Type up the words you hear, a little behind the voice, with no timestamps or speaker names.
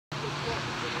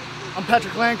I'm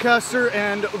Patrick Lancaster,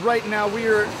 and right now we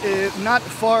are not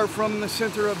far from the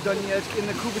center of Donetsk in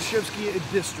the Kubashevsky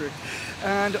district.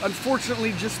 And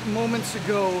unfortunately, just moments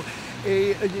ago,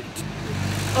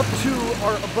 up to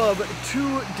or above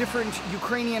 2 different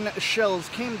Ukrainian shells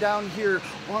came down here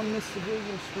on this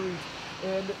civilian street,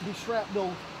 and the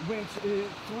shrapnel went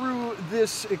through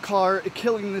this car,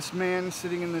 killing this man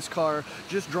sitting in this car,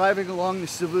 just driving along the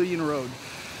civilian road.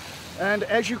 And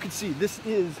as you can see, this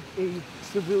is a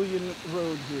civilian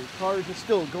road here. Cars are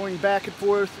still going back and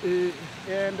forth,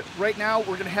 and right now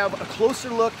we're going to have a closer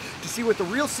look to see what the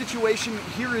real situation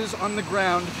here is on the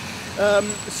ground.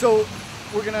 So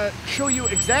we're going to show you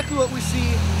exactly what we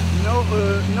see.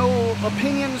 No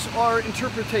opinions or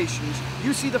interpretations.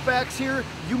 You see the facts here,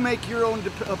 you make your own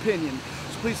opinion.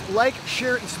 So please like,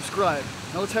 share, and subscribe.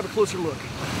 Now let's have a closer look.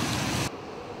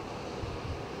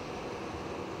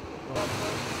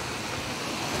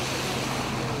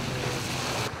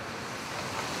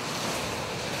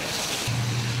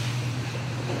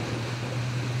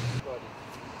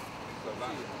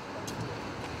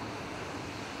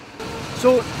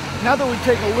 So now that we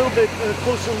take a little bit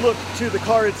closer look to the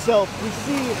car itself, we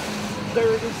see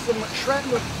there is some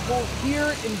shrapnel both here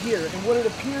and here, and what it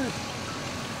appears.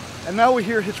 And now we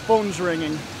hear his phone's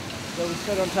ringing. So we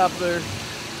set on top of their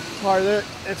car.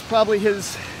 It's probably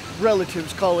his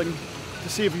relatives calling to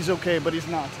see if he's okay, but he's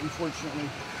not, unfortunately.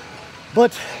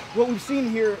 But what we've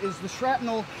seen here is the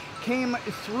shrapnel came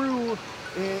through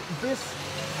this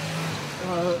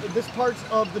part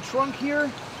of the trunk here,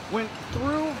 went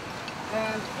through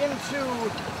and into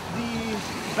the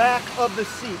back of the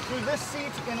seat, through this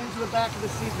seat and into the back of the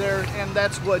seat there, and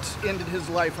that's what ended his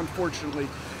life, unfortunately.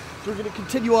 So we're going to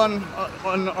continue on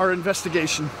our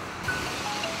investigation.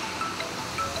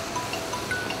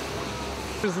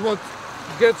 This is what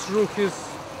gets through his...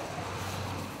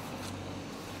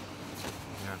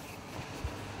 Yeah.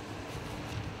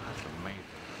 That's amazing.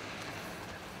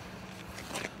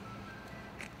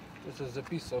 This is a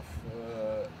piece of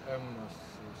M777.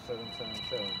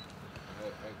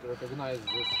 I recognize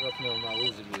this shrapnel now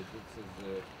easily. This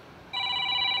is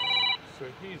So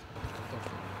he's...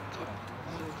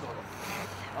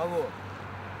 Алло.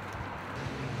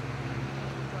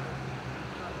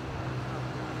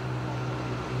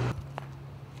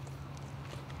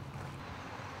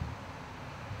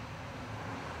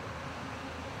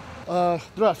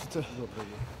 Здравствуйте.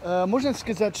 Можно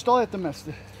сказать, что это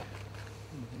место?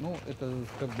 Ну, это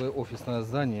как бы офисное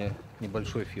здание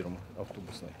небольшой фирмы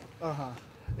автобусной. Ага.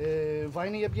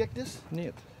 Военный объект здесь?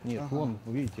 Нет, нет, Ага. вон,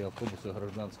 видите, автобусы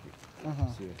гражданские. Ага.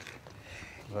 Все.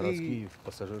 Городские,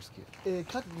 пассажирские.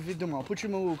 Как вы думаете,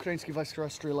 почему украинские войска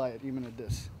стреляют именно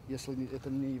здесь, если это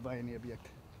не военный объект?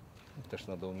 Это ж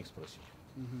надо у них спросить.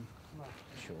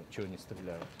 Чего они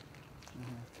стреляют.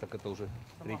 Так это уже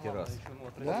 3-й раз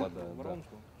попадают.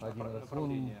 Да. Один раз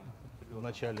в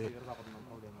начале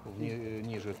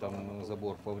ниже там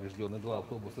забор поврежденный, 2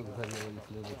 автобуса сгорело,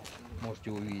 если вы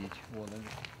можете увидеть. Вон они.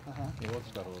 И вот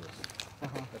 2-й раз.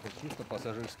 Это чисто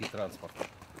пассажирский транспорт.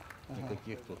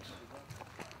 Никаких тут.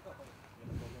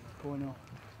 Понял.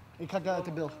 И когда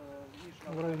это был?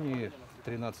 В районе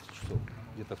 13 часов,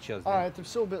 где-то в час. Это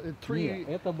все было... Нет,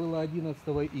 это было 11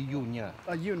 июня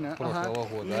прошлого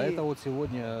года, а это вот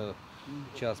сегодня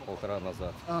час-полтора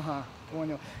назад. Ага,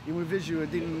 понял. И мы видим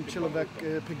один человек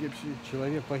погибший.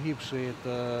 Человек погибший,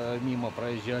 это мимо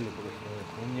проезжали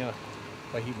просто. У меня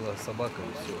погибла собака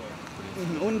и все.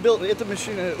 Он был, эта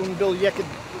машина, он был ехать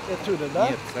оттуда, да?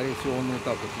 Нет, скорее всего, он вот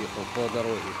так вот ехал по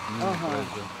дороге.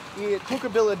 И только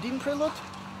был один прилет?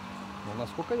 Ну,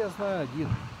 насколько я знаю, один.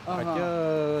 Ага.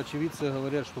 Хотя очевидцы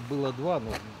говорят, что было 2,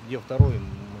 но где второй,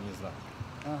 мы не знаем.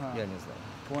 Ага. Я не знаю.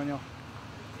 Понял.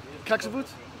 Как зовут?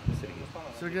 Сергей.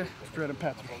 Сергей? Привет,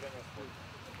 Патрик.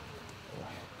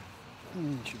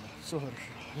 Ничего, все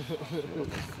хорошо.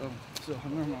 Все,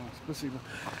 нормально, спасибо.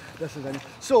 До свидания.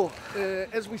 So,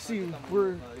 as we see,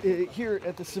 we're here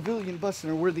at the civilian bus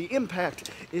center where the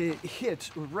impact hit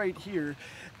right here,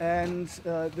 and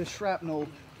the shrapnel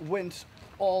went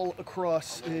all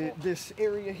across this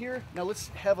area here. Now let's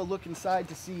have a look inside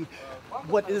to see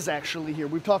what is actually here.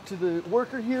 We've talked to the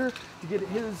worker here to get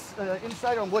his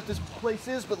insight on what this place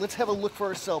is, but let's have a look for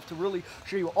ourselves to really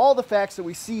show you all the facts that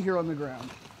we see here on the ground.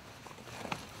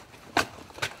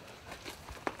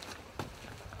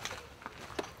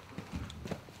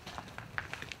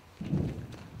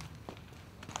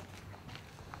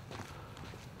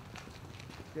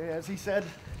 Okay, as he said,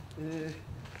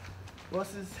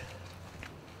 buses.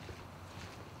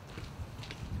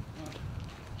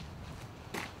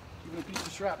 Even a piece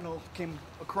of shrapnel came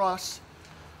across.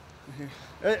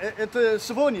 Это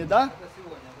сегодня, да? Это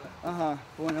сегодня, да. Ага,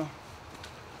 понял.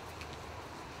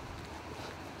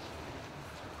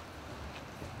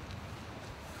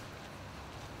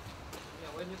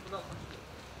 не туда пошли.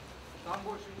 Там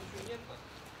больше ничего нет.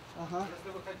 Ага. Если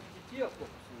вы хотите те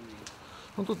автобусы увидеть.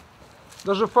 Ну тут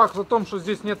даже факт о том, что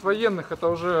здесь нет военных, это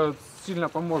уже сильно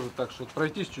поможет, так что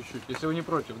пройтись чуть-чуть, если вы не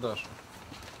против, Даша.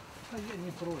 А я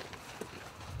не против.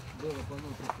 Было бы оно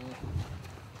прекрасно.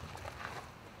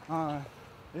 А,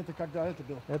 это когда это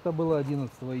было? Это было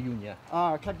 11 июня.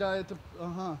 А, когда это...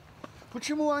 Ага.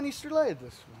 Почему они стреляют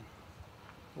здесь?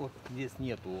 Вот здесь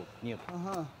нету, вот нет.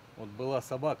 Ага. Вот была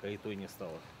собака, и то и не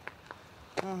стало.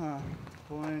 Ага,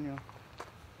 понял.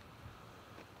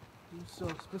 Ну все,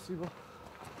 спасибо.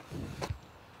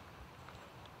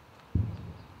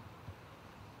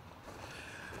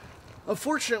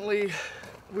 Unfortunately,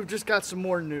 we've just got some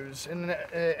more news, and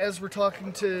as we're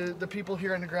talking to the people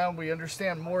here on the ground, we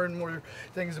understand more and more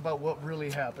things about what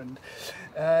really happened.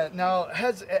 Now,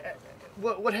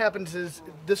 what happens is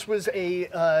this was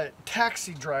a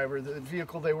taxi driver, the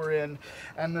vehicle they were in,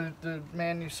 and the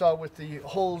man you saw with the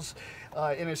holes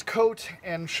in his coat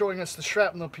and showing us the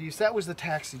shrapnel piece, that was the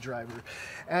taxi driver.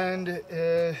 And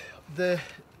the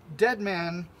dead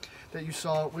man that you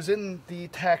saw was in the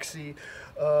taxi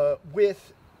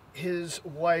with his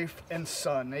wife and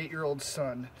son, 8-year-old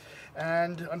son.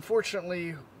 And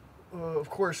unfortunately, of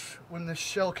course, when the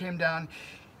shell came down,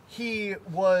 he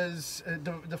was,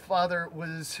 the father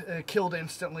was killed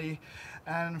instantly,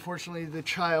 and unfortunately the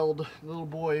child, the little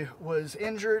boy, was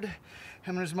injured.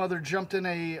 Him and his mother jumped in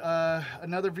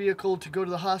another vehicle to go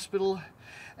to the hospital,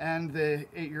 and the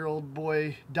 8-year-old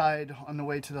boy died on the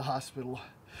way to the hospital.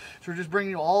 So we're just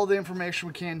bringing you all the information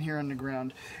we can here on the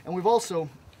ground. And we've also,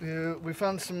 we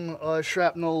found some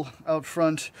shrapnel out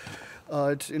front,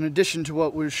 in addition to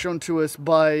what was shown to us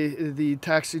by the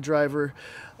taxi driver.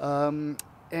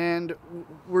 And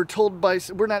we're told by,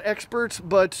 we're not experts,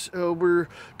 but we're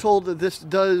told that this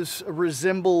does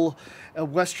resemble a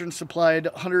Western supplied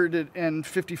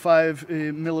 155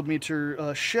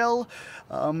 millimeter shell.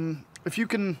 If you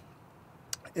can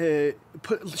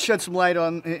shed some light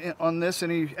on this,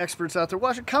 any experts out there,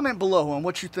 watch it, comment below on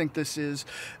what you think this is,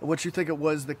 what you think it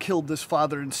was that killed this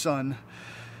father and son.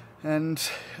 And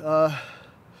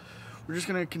we're just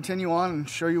going to continue on and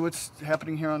show you what's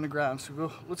happening here on the ground.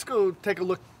 So let's go take a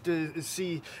look to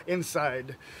see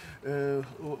inside,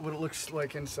 what it looks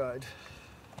like inside.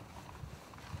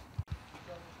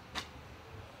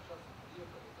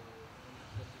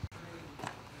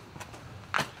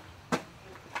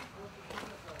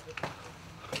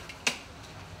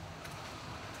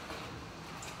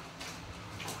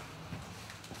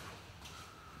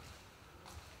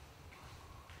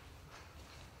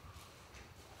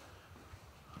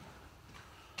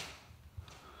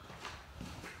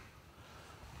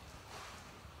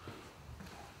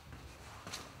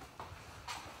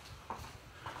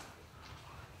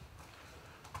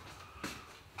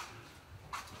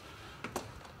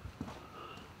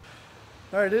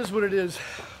 All right, it is what it is.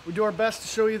 We do our best to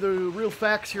show you the real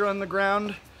facts here on the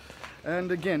ground. And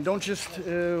again, don't just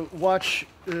watch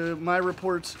my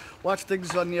reports. Watch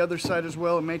things on the other side as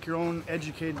well and make your own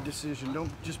educated decision.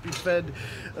 Don't just be fed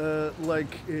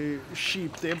like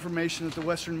sheep the information that the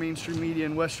Western mainstream media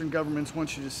and Western governments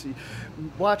want you to see.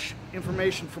 Watch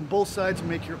information from both sides and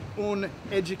make your own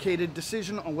educated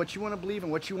decision on what you want to believe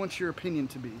and what you want your opinion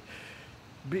to be.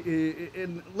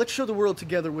 And let's show the world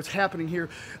together what's happening here.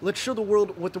 Let's show the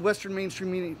world what the Western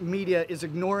mainstream media is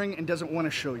ignoring and doesn't want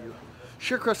to show you.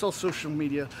 Share across all social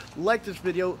media, like this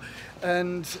video,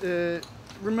 and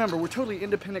remember, we're totally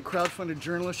independent crowdfunded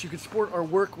journalists. You can support our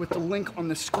work with the link on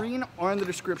the screen or in the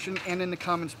description and in the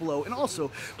comments below. And also,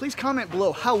 please comment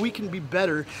below how we can be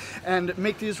better and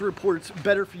make these reports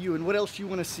better for you and what else you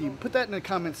want to see. Put that in the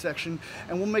comment section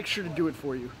and we'll make sure to do it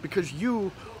for you, because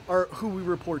you are who we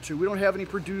report to. We don't have any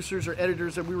producers or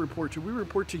editors that we report to. We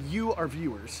report to you, our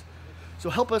viewers. So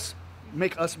help us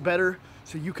make us better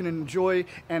so you can enjoy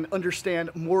and understand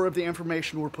more of the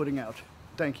information we're putting out.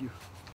 Thank you.